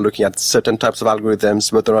 or you are looking at certain types of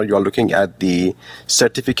algorithms, whether or not you are looking at the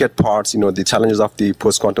certificate parts, the challenges of the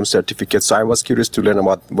post-quantum certificate. So I was curious to learn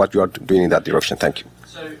about what you are doing in that direction. Thank you.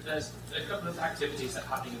 So there's a couple of activities that are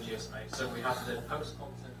happening in GSMA. So we have the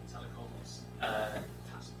post-quantum telecoms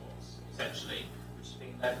task force, essentially, which is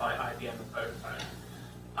being led by IBM and Vodafone.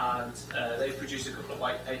 And they've produced a couple of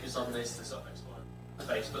white papers on this to sort of explore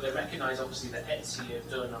space, but they recognise obviously that ETSI have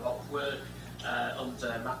done a lot of work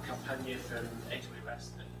under Matt Campagna from AWS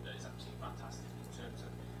that is absolutely fantastic in terms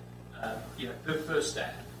of, the first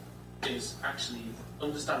step is actually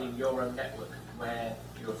understanding your own network, where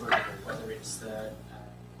you're vulnerable, whether it's the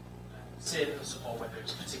SIMs or whether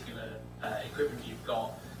it's particular equipment you've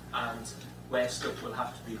got, and where stuff will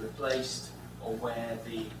have to be replaced, or where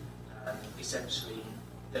the essentially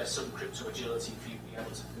there's some crypto agility for you to be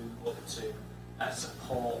able to move up to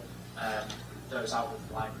support those algorithm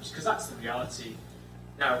libraries, because that's the reality.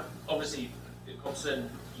 Now, obviously, the concern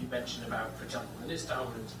you mentioned about, for example, the NIST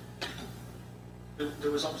algorithms, there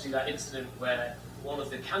was obviously that incident where one of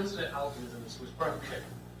the candidate algorithms was broken.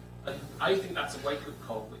 And I think that's a wake-up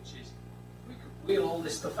call, which is we could wheel all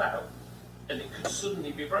this stuff out and it could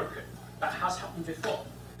suddenly be broken. That has happened before.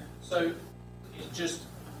 So it's just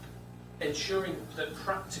ensuring the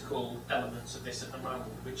practical elements of this at the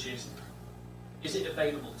moment, which is it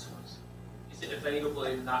available to us? Is it available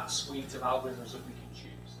in that suite of algorithms that we can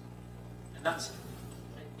choose? And that's,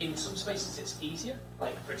 in some spaces it's easier,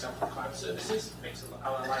 like for example cloud services, makes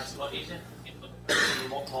our lives a lot easier, in other places a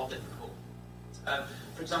lot more difficult.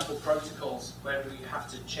 For example, protocols where you have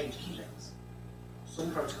to change key lengths.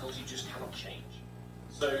 Some protocols you just cannot change.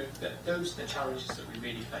 So those are the challenges that we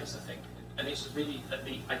really face, I think. And it's really at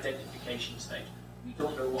the identification stage. We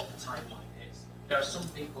don't know what the timeline is. There are some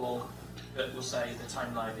people that will say the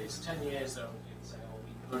timeline is 10 years, there are other people that say, oh,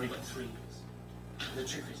 we've only got 3 years. The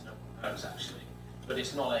truth is no one knows, actually. But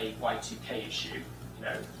it's not a Y2K issue, we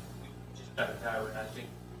just don't know, and I think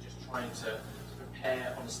we're just trying to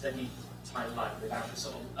prepare on a steady timeline without the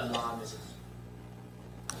sort of alarmism.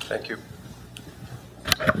 Thank you.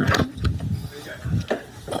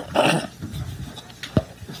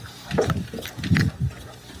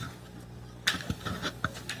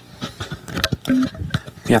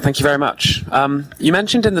 Yeah, thank you very much. You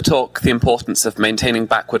mentioned in the talk the importance of maintaining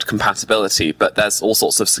backward compatibility, but there's all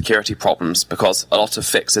sorts of security problems because a lot of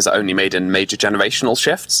fixes are only made in major generational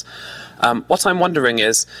shifts. What I'm wondering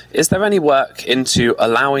is there any work into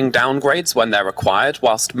allowing downgrades when they're required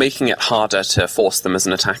whilst making it harder to force them as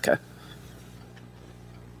an attacker?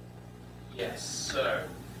 Yes, so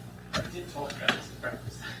I did talk about this at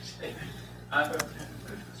breakfast, actually.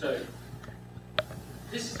 So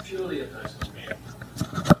this is purely a personal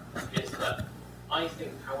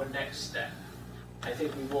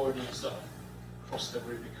think we've already sort of crossed the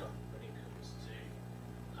Rubicon when it comes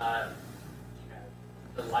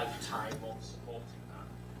to the lifetime of supporting that.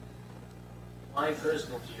 My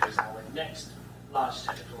personal view is our next large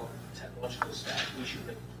technological step, we should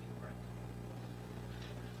make a clean break.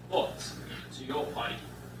 But, to your point,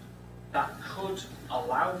 that could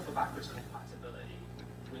allow for backwards compatibility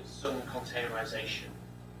with some containerization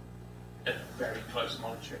and very close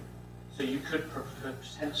monitoring. So you could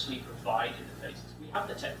potentially provide interfaces. We have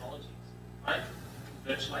the technologies, right?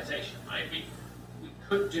 Virtualization, right? We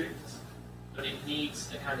could do it, but it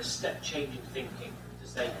needs a kind of step change in thinking to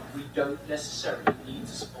say we don't necessarily need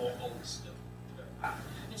to support all this stuff.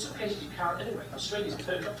 In some cases you can't anyway. Australia's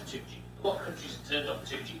turned up to 2G. A lot of countries have turned up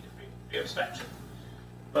 2G to free of spectrum.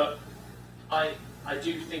 But I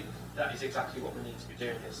do think that is exactly what we need to be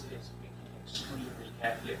doing is thinking extremely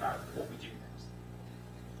carefully about what we do next.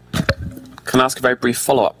 Can I ask a very brief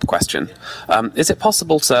follow-up question? Is it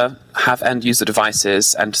possible to have end-user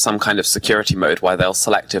devices enter some kind of security mode where they'll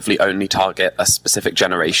selectively only target a specific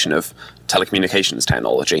generation of telecommunications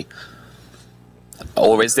technology?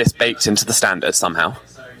 Or is this baked into the standard somehow?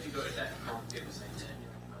 So if you go to that, people say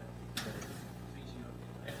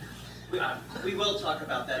 10 We will talk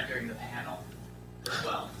about that during the panel as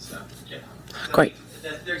well. So, yeah. Great.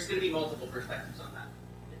 There's going to be multiple perspectives on that.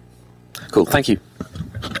 Cool, thank you.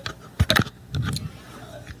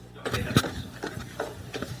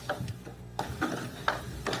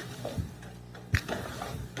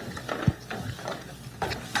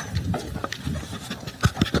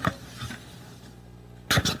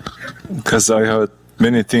 Because I heard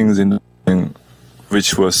many things in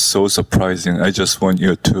which was so surprising. I just want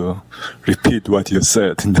you to repeat what you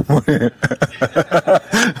said in the morning.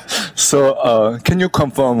 So, can you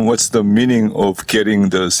confirm what's the meaning of getting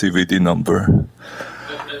the CVD number?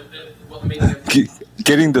 What the meaning of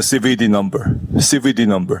Getting the CVD number. CVD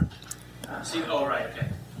number. oh, right, okay.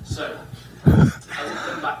 So, I'll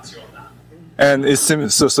come back to you on that. And it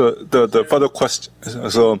seems so. The further question.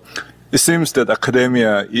 So, it seems that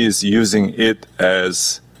academia is using it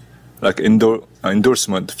as like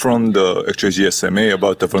endorsement from the actual GSMA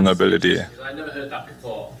about the vulnerability. I never heard that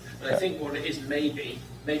before, but I think what it is maybe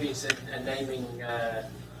it's a naming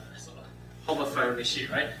sort of homophone issue,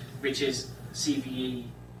 right? Which is CVE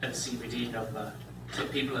and CVD number. So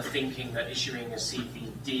people are thinking that issuing a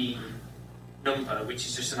CVD number, which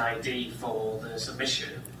is just an ID for the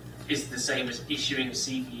submission, is the same as issuing a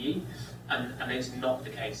CVE, and it's not the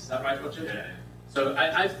case. Is that right, Roger? Yeah. So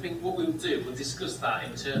I think what we'll do, we'll discuss that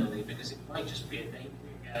internally because it might just be a naming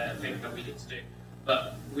thing that we need to do.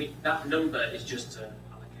 But that number is just to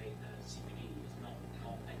allocate the CVD. It's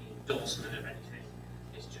not any endorsement of anything.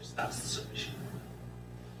 It's just that's the submission.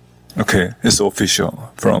 Okay, it's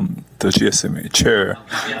official from the GSMA chair.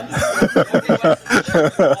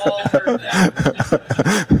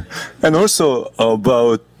 And also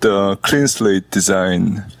about the clean slate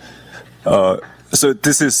design. So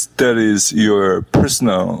that is your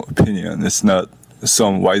personal opinion. It's not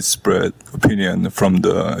some widespread opinion from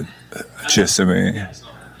the GSMA. Yeah, it's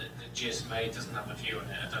not. The GSMA doesn't have a view on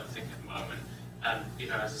it, I don't think, at the moment. And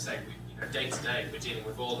as I say, day to day, we're dealing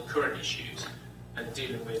with all the current issues and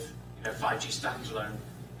dealing with 5G standalone.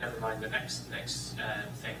 Never mind the next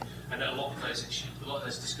thing. And a lot of those issues, a lot of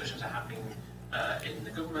those discussions are happening in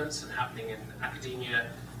the governments and happening in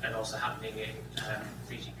academia and also happening in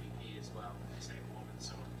VGPP as well.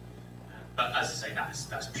 But as I say,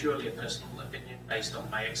 that's purely a personal opinion based on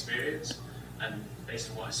my experience and based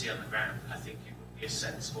on what I see on the ground. I think it would be a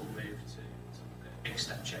sensible move to a big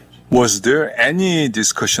step change. Was there any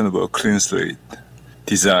discussion about clean slate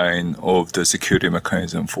design of the security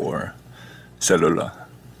mechanism for cellular?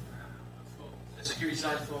 The security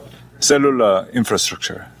side for Cellular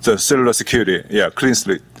infrastructure, the cellular security, clean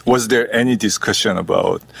slate. Was there any discussion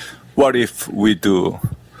about what if we do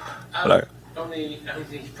only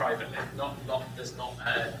privately, there's not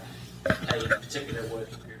a particular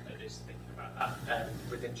working group that is thinking about that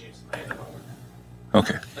within GSMA at the moment.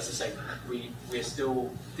 Okay. As I say, we're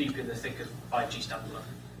still deep in the thick of 5G standalone.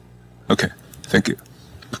 Okay, thank you.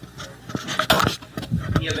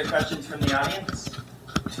 Any other questions from the audience?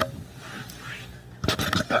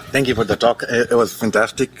 Thank you for the talk. It was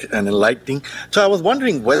fantastic and enlightening. So I was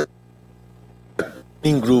wondering whether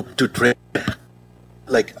group to train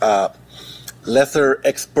lesser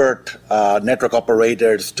expert network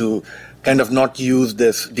operators to kind of not use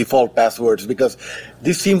this default passwords, because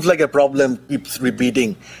this seems like a problem keeps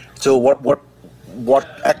repeating. So what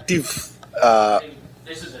active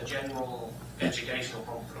this is a general educational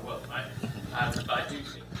problem for the world, right? But I do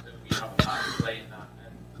think that we have a part to play in that.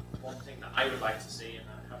 And one thing that I would like to see, and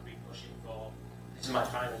I have been pushing for, is is my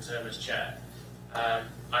final term as chair,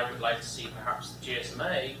 I would like to see perhaps the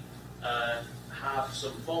GSMA have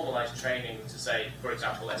some formalised training to say, for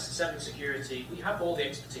example, SC7 security. We have all the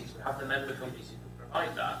expertise, we have the member companies who can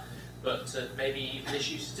provide that, but maybe even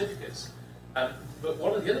issue certificates. But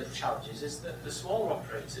one of the other challenges is that the smaller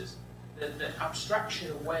operators, the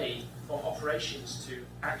abstraction away from operations to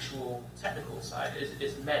actual technical side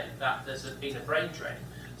is meant that there's been a brain drain.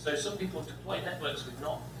 So some people deploy networks with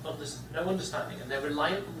no understanding, and they're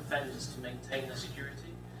reliant on the vendors to maintain their security.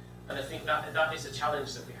 And I think that is a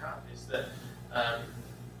challenge that we have, is that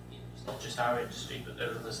it's not just our industry, but there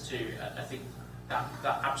are others too. I think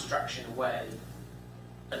that abstraction away,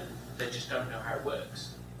 and they just don't know how it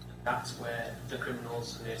works. And that's where the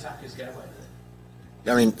criminals and the attackers get away with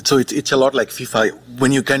it. I mean, so it's a lot like FIFA.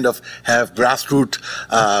 When you kind of have grassroots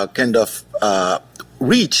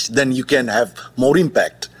reach, then you can have more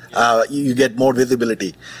impact. You get more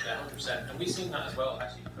visibility. Yeah, 100%. And we've seen that as well,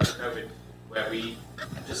 actually, post-COVID, where we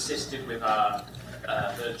assisted with our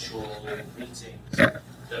virtual meetings,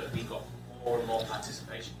 that we got more and more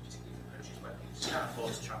participation, particularly from countries where people just can't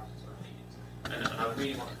afford to travel to meetings. And I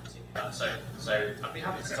really want to continue that. So I'd be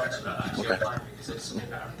happy to talk to you about that actually offline, because it's something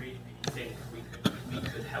that I really think we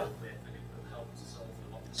could help with, and it will help to solve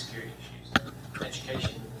a lot of security issues.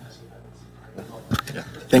 Education, as we know, is very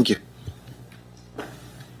important. Thank you.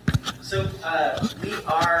 So we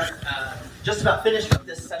are just about finished with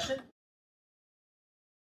this session.